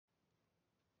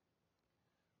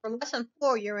For lesson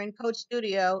 4, you're in Code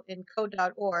Studio in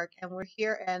code.org, and we're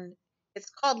here, and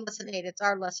it's called lesson 8. It's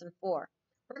our lesson 4.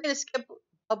 We're going to skip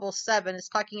bubble 7. It's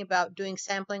talking about doing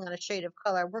sampling on a shade of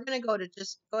color. We're going to go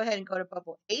ahead and go to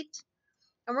bubble 8,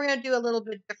 and we're going to do a little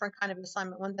bit different kind of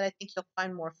assignment, one that I think you'll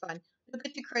find more fun. You'll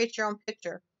get to create your own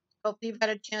picture. Hopefully you've had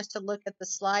a chance to look at the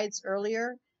slides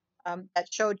earlier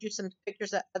that showed you some pictures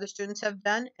that other students have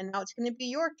done, and now it's going to be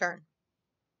your turn.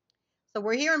 So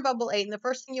we're here in bubble 8, and the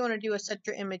first thing you want to do is set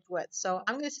your image width. So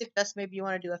I'm going to suggest maybe you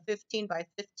want to do a 15 by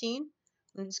 15.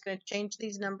 I'm just going to change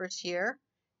these numbers here,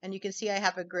 and you can see I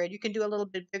have a grid. You can do a little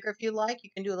bit bigger if you like. You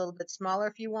can do a little bit smaller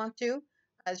if you want to.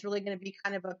 It's really going to be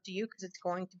kind of up to you because it's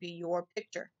going to be your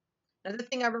picture. Another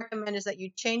thing I recommend is that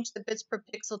you change the bits per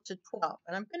pixel to 12,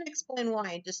 and I'm going to explain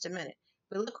why in just a minute.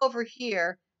 If we look over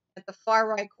here at the far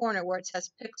right corner where it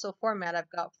says pixel format, I've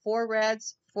got 4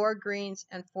 reds, 4 greens,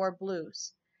 and 4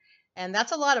 blues. And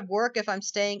that's a lot of work if I'm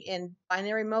staying in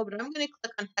binary mode, but I'm going to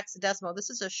click on hexadecimal. This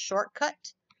is a shortcut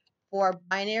for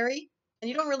binary, and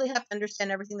you don't really have to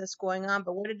understand everything that's going on,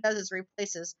 but what it does is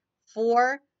replaces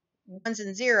 4 ones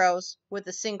and zeros with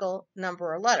a single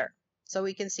number or letter. So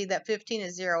we can see that 15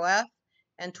 is 0F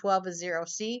and 12 is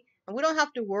 0C, and we don't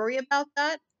have to worry about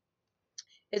that.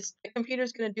 The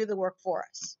computer's going to do the work for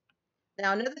us.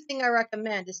 Now, another thing I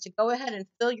recommend is to go ahead and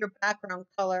fill your background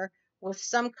color with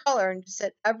some color and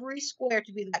set every square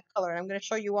to be that color. And I'm going to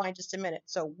show you why in just a minute.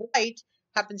 So white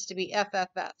happens to be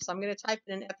FFF. So I'm going to type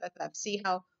in FFF. See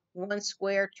how one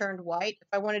square turned white? If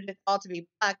I wanted it all to be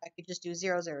black, I could just do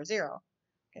 0, 0, 0.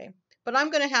 Okay. But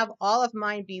I'm going to have all of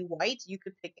mine be white. You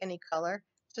could pick any color.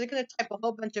 So I'm going to type a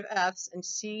whole bunch of Fs and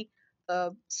see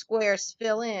the squares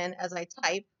fill in as I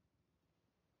type.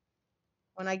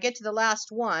 When I get to the last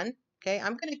one, okay,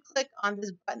 I'm going to click on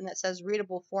this button that says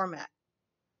readable format.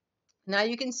 Now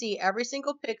you can see every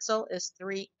single pixel is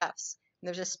 3 Fs. And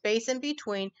there's a space in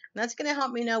between, and that's going to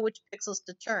help me know which pixels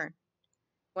to turn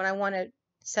when I want to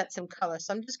set some color.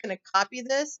 So I'm just going to copy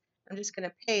this. I'm just going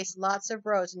to paste lots of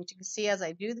rows, and you can see as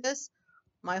I do this,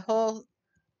 my whole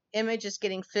image is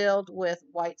getting filled with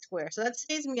white squares. So that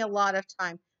saves me a lot of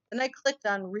time. Then I clicked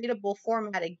on readable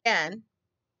format again,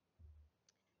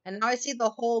 and now I see the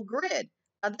whole grid.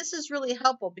 Now this is really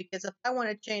helpful because if I want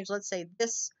to change, let's say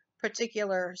this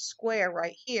particular square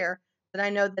right here, then I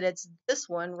know that it's this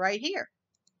one right here.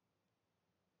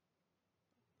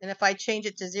 And if I change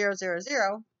it to 0, 0,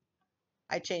 0,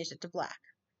 I changed it to black.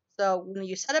 So when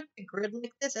you set up a grid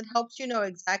like this, it helps you know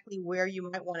exactly where you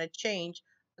might want to change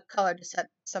the color to set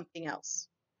something else.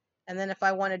 And then if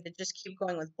I wanted to just keep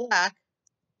going with black,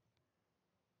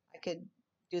 I could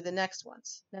do the next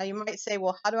ones. Now you might say,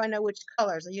 well, how do I know which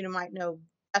colors? You might know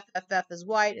FFF is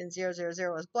white and 000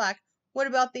 is black. What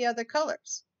about the other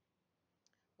colors?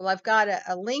 Well, I've got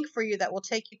a link for you that will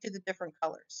take you to the different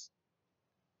colors.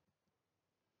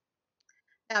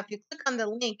 Now, if you click on the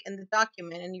link in the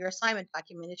document, in your assignment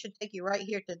document, it should take you right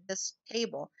here to this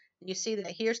table. And you see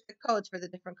that here's the codes for the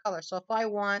different colors. So if I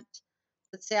want,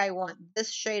 let's say I want this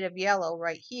shade of yellow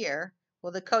right here,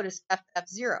 well, the code is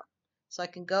FF0. So I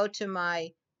can go to my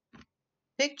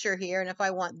picture here, and if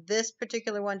I want this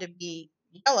particular one to be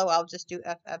yellow, I'll just do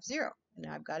FF0, and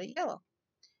now I've got it yellow.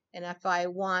 And if I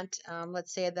want,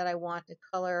 let's say that I want the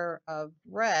color of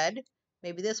red,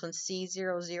 maybe this one,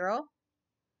 C00,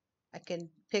 I can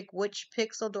pick which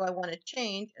pixel do I want to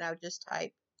change, and I would just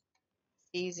type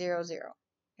C00.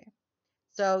 Okay.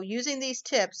 So using these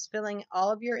tips, filling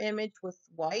all of your image with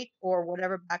white or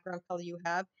whatever background color you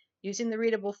have, using the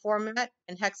readable format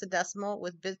and hexadecimal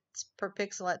with bits per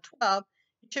pixel at 12,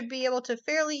 you should be able to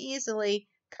fairly easily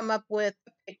come up with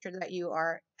a picture that you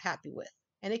are happy with.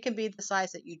 And it can be the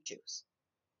size that you choose.